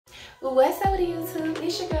What's up with YouTube?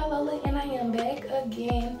 It's your girl Lola and I am back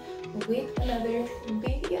again with another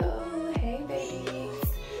video. Hey babies.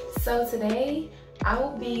 So today I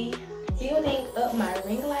will be building up my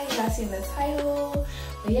ring light. Y'all seen the title.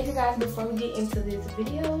 But yeah, you guys, before we get into this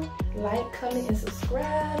video, like, comment, and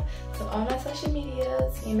subscribe to all my social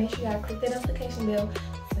medias, and make sure y'all click that notification bell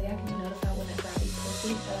so y'all can be notified whenever I be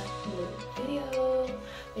posting a new video.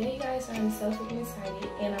 But yeah, you guys, I'm so freaking excited,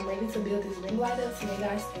 and I'm ready to build this ring light up so you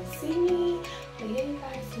guys can see me. But yeah, you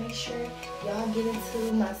guys, make sure y'all get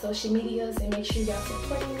into my social medias and make sure y'all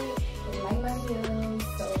supporting me and like my videos.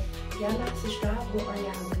 So if y'all not subscribed, what are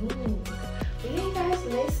y'all doing? But yeah, you guys,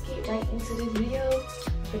 let's get right into this video.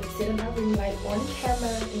 I'm gonna set up my ring light on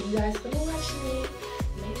camera and you guys gonna watch me.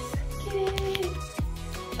 Let's get it.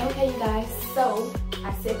 Okay, you guys, so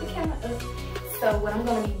I set the camera up. So what I'm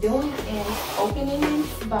gonna be doing is opening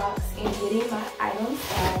this box and getting my items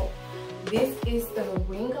out. This is the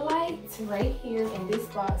ring light right here in this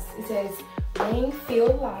box. It says ring,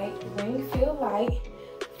 feel light, and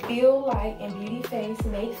beauty face,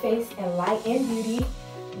 make face, and light and beauty.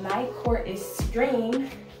 Night court is stream,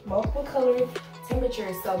 multiple color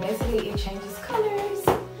temperatures. So basically it changes colors.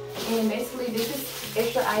 And basically this is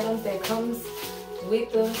extra items that comes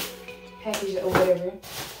with the package or whatever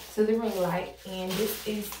to the ring light. And this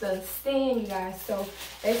is the stand, you guys. So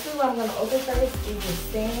basically what I'm gonna open first is the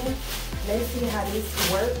stand. Let's see how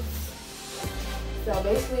this works. So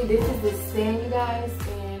basically this is the stand, you guys,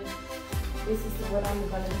 and this is what I'm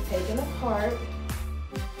gonna be taking apart.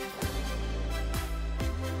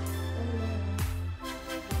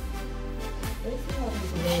 Let's see how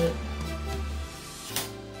this looks.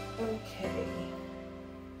 Okay.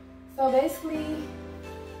 So basically,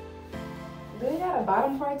 do it got a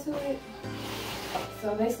bottom part to it?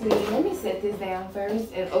 So basically, let me set this down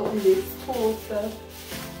first and open this tool stuff.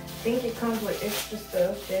 I think it comes with extra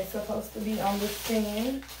stuff that's supposed to be on the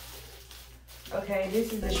stand. Okay,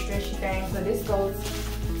 this is the stretchy thing. So this goes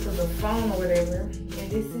to the phone or whatever.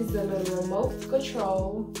 And this is the little remote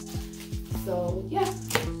control. So yeah,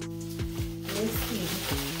 let's see.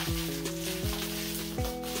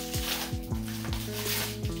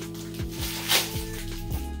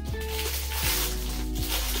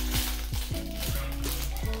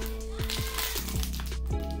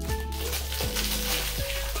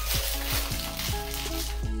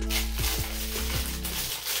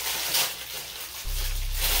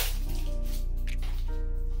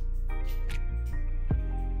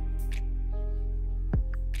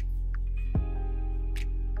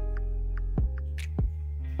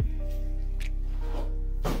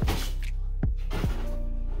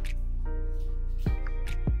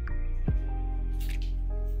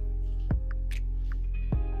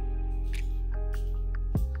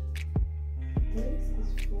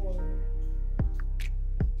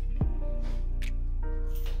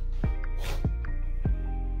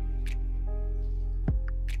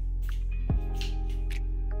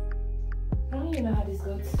 I don't even know how this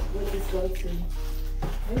goes, what this goes to.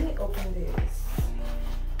 Let me open this.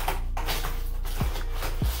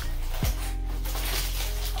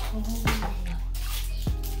 Oh.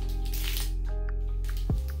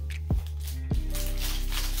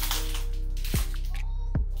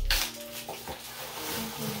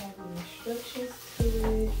 Instructions to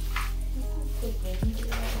it. This is the ring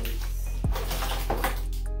lights.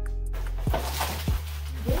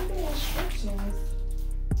 What are the instructions?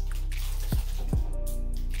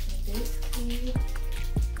 Basically,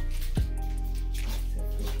 so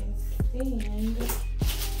we can stand.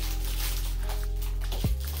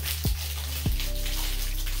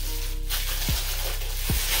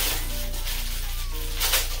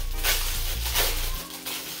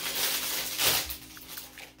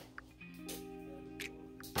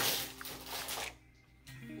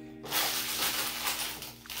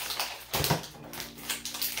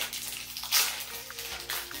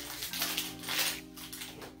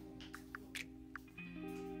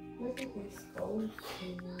 Where did this go to?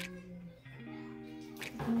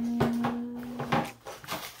 I'm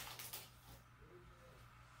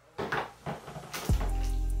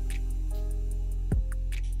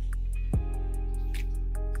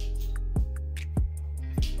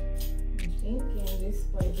thinking this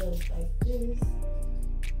way goes like this.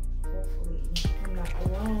 Hopefully I'm not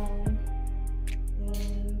alone.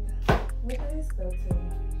 And where did this go to?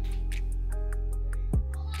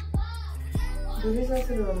 Do this go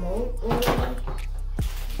to the remote or?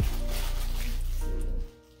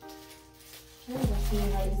 Let's see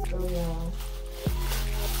how this goes on.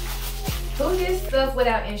 Who gets stuff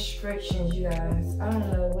without instructions, you guys? I don't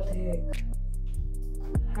know what the heck.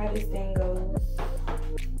 How this thing goes.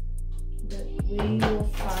 But We will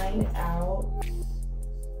find out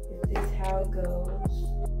if this is how it goes.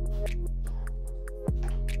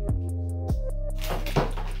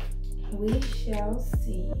 We shall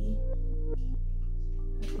see.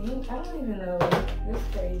 I don't even know. This is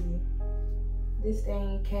crazy. This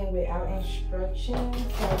thing came without instructions,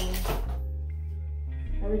 so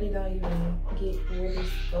I really don't even get where this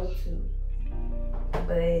go to.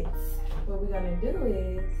 But what we're gonna do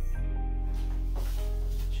is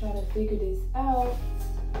try to figure this out.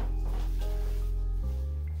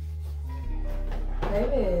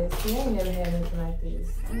 Baby, she ain't never had anything like this.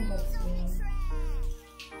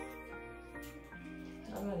 I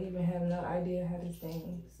don't even have no idea how this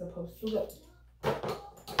thing is supposed to go.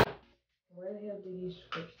 Where the hell do these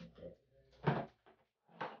descriptions at?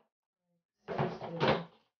 Seriously.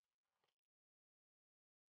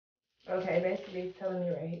 Okay, basically it's telling me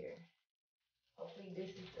right here. Hopefully this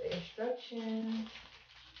is the instructions.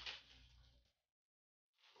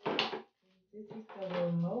 This is the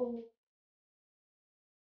remote.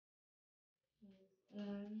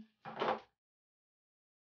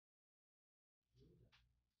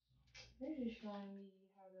 They're just showing me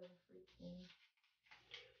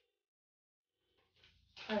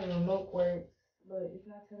how the remote works, but it's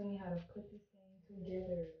not telling me how to put this thing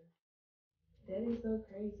together. That is so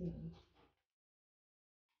crazy.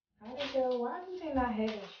 How the hell? Why do they not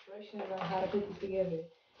have instructions on how to put this together?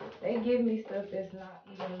 They give me stuff that's not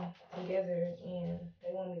even together, and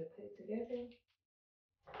they want me to put it together.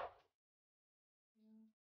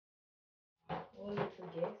 I want me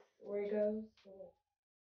to guess where it goes.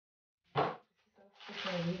 This is so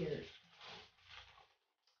freaking weird.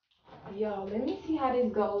 Yo, let me see how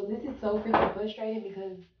this goes. This is so freaking frustrating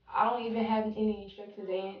because I don't even have any instructions.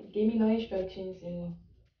 They ain't give me no instructions, and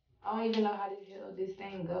I don't even know how the hell this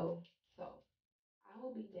thing go. So I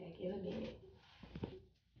will be back in a minute.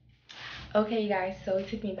 Okay, you guys. So it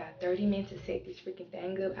took me about 30 minutes to set this freaking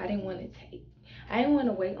thing up. I didn't want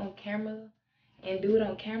to wait on camera and do it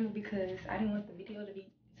on camera because I didn't want the video to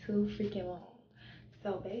be too freaking long.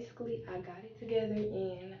 So basically, I got it together,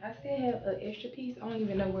 and I still have an extra piece. I don't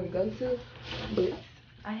even know where to go to, but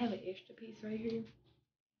I have an extra piece right here.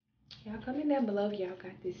 Y'all comment down below if y'all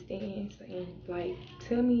got this stand, and like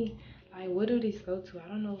tell me like what do this go to. I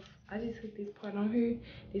don't know if I just hooked this part on here.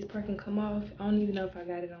 This part can come off. I don't even know if I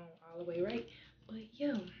got it on all the way right, but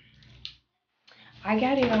yeah, I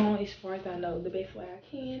got it on as far as I know the best way I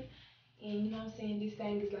can. And you know what I'm saying, this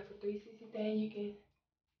thing is like a 360 thing. You can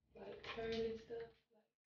like turn and stuff,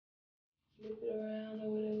 flip it around or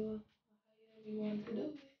whatever, however you want to do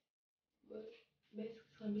it. But basically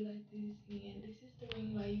it's gonna be like this, and this is the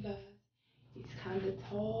ring light, you guys. It's kind of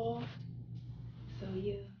tall, so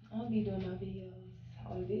yeah, I'll be doing my videos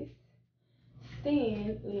on this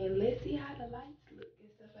stand, and let's see how the lights look and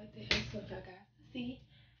stuff like that. So y'all guys to see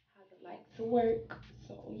how the lights work.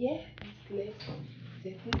 So yeah, let's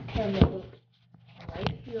set this camera up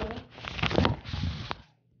right here.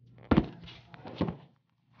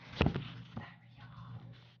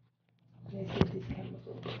 Let's get this camera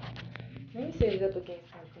up. Let me set it up against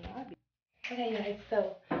something. Okay guys, so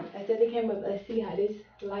I set the camera up. Let's see how this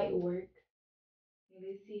light works. And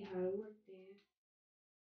let's see how it works then.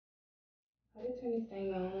 How to turn this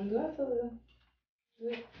thing on. Do I have to do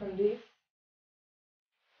it from this?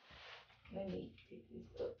 Let me pick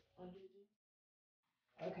this up under this.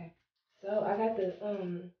 Okay. So I got the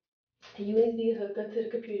USB hooked up to the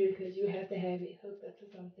computer because you have to have it hooked up to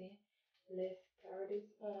something. Let's power this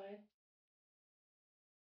on.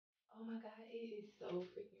 Oh my god, it is so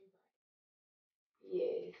freaking bright.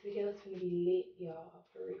 Yes, the hell's gonna be lit, y'all,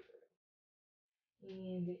 for real.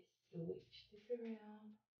 And let's switch this around.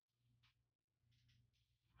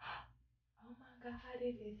 Oh my god,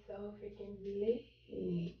 it is so freaking lit.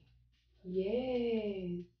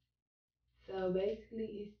 Yes. So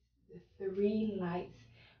basically it's the 3 lights,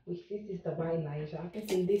 which this is the white light. Y'all can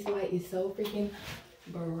see this light is so freaking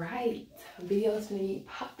bright. Videos need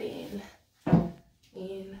popping.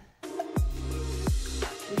 And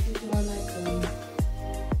this is more like a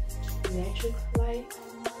natural light.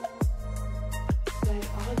 Like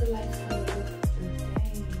all the lights kind of look the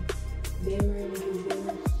same. Dimmer and it gets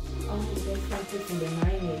dimmer. Oh, that's like this in the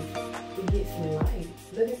 90s. It gets light.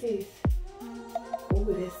 Look at this. Ooh,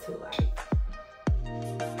 that's too light.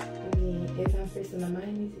 And then as I'm pressing the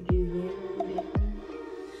minus, it gets dimmer and dimmer.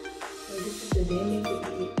 So this is the dimming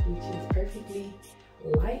technique, which is perfectly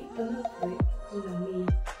light enough, but you know me,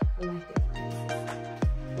 I like that light,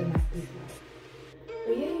 but not this light.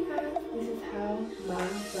 But yeah, you guys, this is how my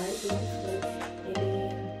light lights work, and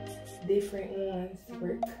then different ones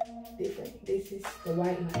work different. This is the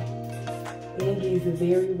white light, and it gets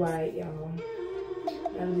very white, y'all.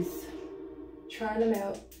 I'm just trying them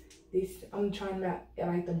out. I'm trying them out at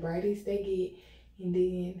like the brightest they get, and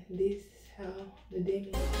then this is how the dim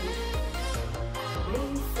is.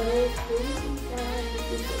 It's so pretty, guys.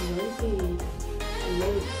 This is amazing. I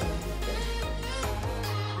love it.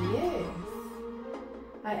 Yes,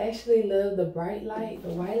 I actually love the bright light, the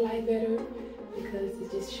white light better, because it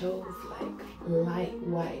just shows like light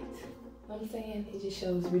white. You know what I'm saying? It just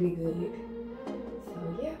shows really good.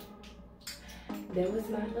 So yeah, that was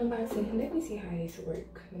my unboxing. Let me see how this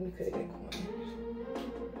works. Let me cut it back on.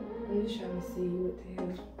 I'm just trying to see what the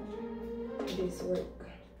hell this work.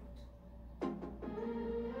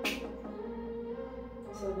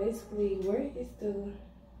 So basically, where is the...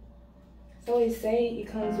 So it say it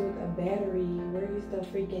comes with a battery. Where is the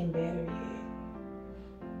freaking battery at?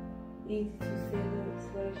 Easy to set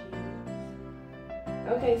up / use.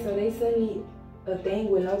 Okay, so they sent me a thing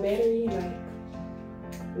with no battery. Like,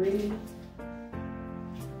 really?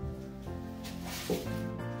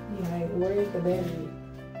 Like, where is the battery?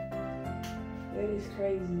 That is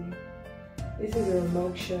crazy. This is a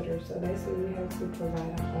remote shutter, so that's what we have to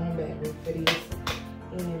provide our own battery for this.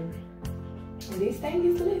 And this thing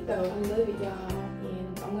is lit though. I love it, y'all.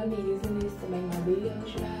 And I'm gonna be using this to make my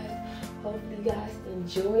videos, you guys. Hopefully you guys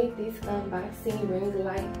enjoyed this unboxing ring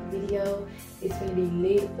light video. It's gonna be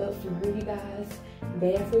lit up from here, you guys.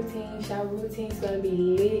 Bath routine, shower routine is gonna be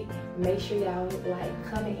lit. Make sure y'all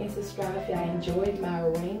like, comment, and subscribe if y'all enjoyed my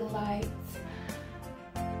ring lights.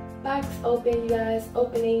 Box open, you guys.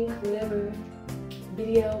 Opening, whatever.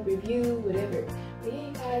 Video, review, whatever. But yeah,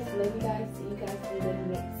 you guys, love you guys. See you guys in the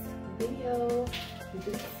next video.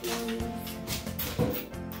 Peace.